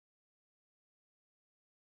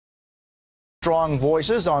Strong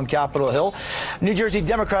voices on Capitol Hill. New Jersey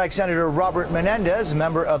Democratic Senator Robert Menendez,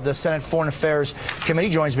 member of the Senate Foreign Affairs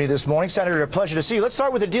Committee, joins me this morning. Senator, a pleasure to see you. Let's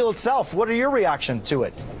start with the deal itself. What are your reaction to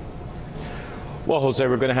it? Well, Jose,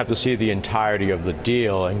 we're going to have to see the entirety of the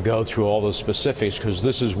deal and go through all the specifics, because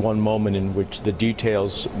this is one moment in which the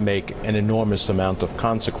details make an enormous amount of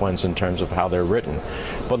consequence in terms of how they're written.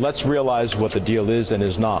 But let's realize what the deal is and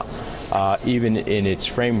is not, even in its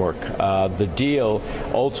framework. The deal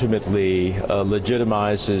ultimately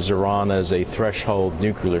legitimizes Iran as a threshold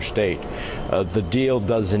nuclear state. The deal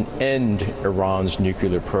doesn't end Iran's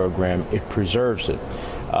nuclear program, it preserves it.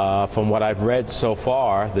 From what I've read so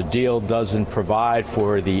far, the deal doesn't provide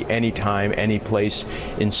for the anytime, anyplace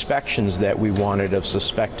inspections that we wanted of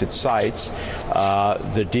suspected sites.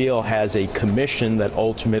 The deal has a commission that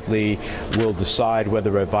ultimately will decide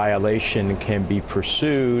whether a violation can be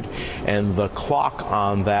pursued, and the clock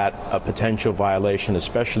on that potential violation,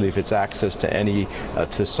 especially if it's access to any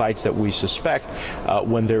to sites that we suspect,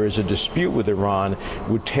 when there is a dispute with Iran,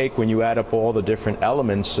 would take, when you add up all the different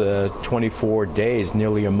elements, 24 days,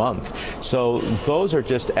 nearly a month. So those are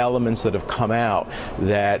just elements that have come out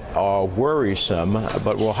that are worrisome,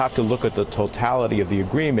 but we'll have to look at the totality of the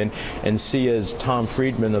agreement and see, as Tom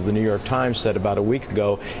Friedman of the New York Times said about a week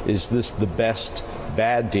ago, is this the best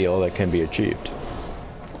bad deal that can be achieved?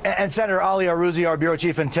 And Senator Ali Arouzi, our bureau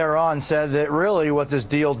chief in Tehran, said that really what this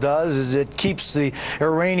deal does is it keeps the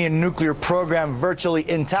Iranian nuclear program virtually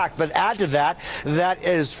intact. But add to that, that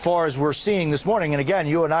as far as we're seeing this morning, and again,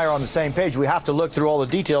 you and I are on the same page, we have to look through all the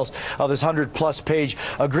details of this 100-plus page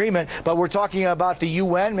agreement, but we're talking about the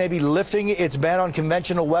UN maybe lifting its ban on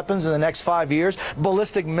conventional weapons in the next 5 years.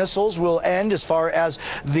 Ballistic missiles will end as far as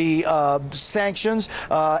the sanctions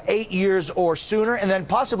 8 years or sooner, and then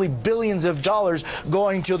possibly billions of dollars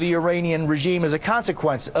going to the Iranian regime as a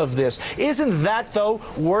consequence of this. Isn't that, though,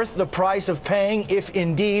 worth the price of paying if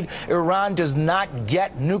indeed Iran does not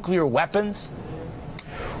get nuclear weapons?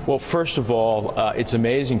 Well, first of all, it's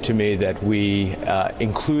amazing to me that we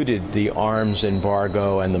included the arms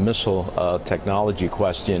embargo and the missile technology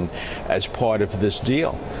question as part of this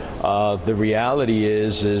deal. The reality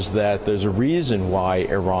is that there's a reason why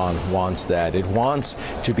Iran wants that. It wants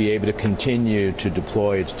to be able to continue to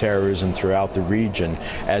deploy its terrorism throughout the region,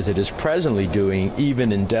 as it is presently doing,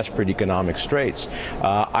 even in desperate economic straits.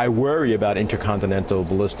 I worry about intercontinental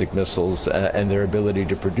ballistic missiles and their ability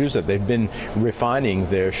to produce it. They've been refining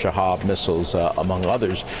their Shahab missiles, among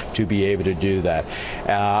others, to be able to do that.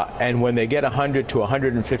 And when they get $100 to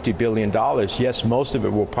 $150 billion, yes, most of it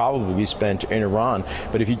will probably be spent in Iran.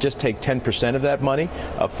 But if you just take 10% of that money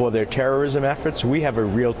for their terrorism efforts, we have a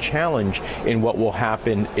real challenge in what will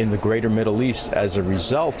happen in the greater Middle East as a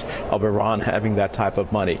result of Iran having that type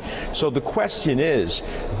of money. So the question is,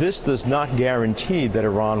 this does not guarantee that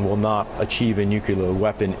Iran will not achieve a nuclear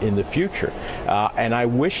weapon in the future. And I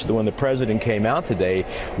wish that when the president came out today,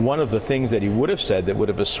 one of the things that he would have said that would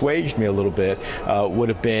have assuaged me a little bit would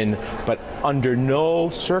have been, but under no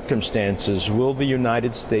circumstances will the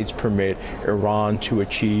United States permit Iran to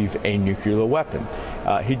achieve a nuclear weapon.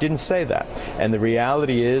 He didn't say that. And the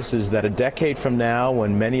reality is that a decade from now,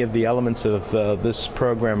 when many of the elements of this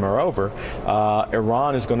program are over,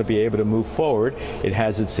 Iran is going to be able to move forward. It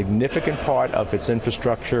has a significant part of its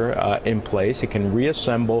infrastructure in place. It can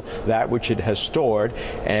reassemble that which it has stored,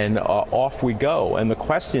 and off we go. And the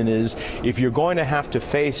question is, if you're going to have to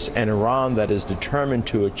face an Iran that is determined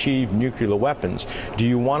to achieve nuclear weapons, do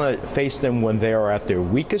you want to face them when they are at their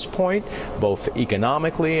weakest point, both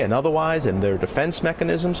economically and otherwise, and their defense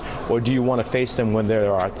mechanisms, or do you want to face them when they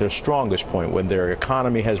are at their strongest point, when their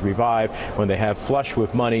economy has revived, when they have flush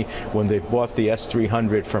with money, when they've bought the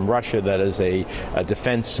S-300 from Russia, that is a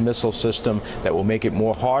defense missile system that will make it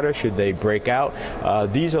more harder should they break out?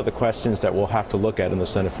 These are the questions that we'll have to look at in the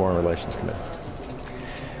Senate Foreign Relations Committee.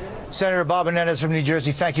 Senator Bob Menendez from New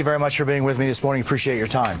Jersey, thank you very much for being with me this morning. Appreciate your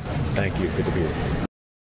time. Thank you. Good to be here.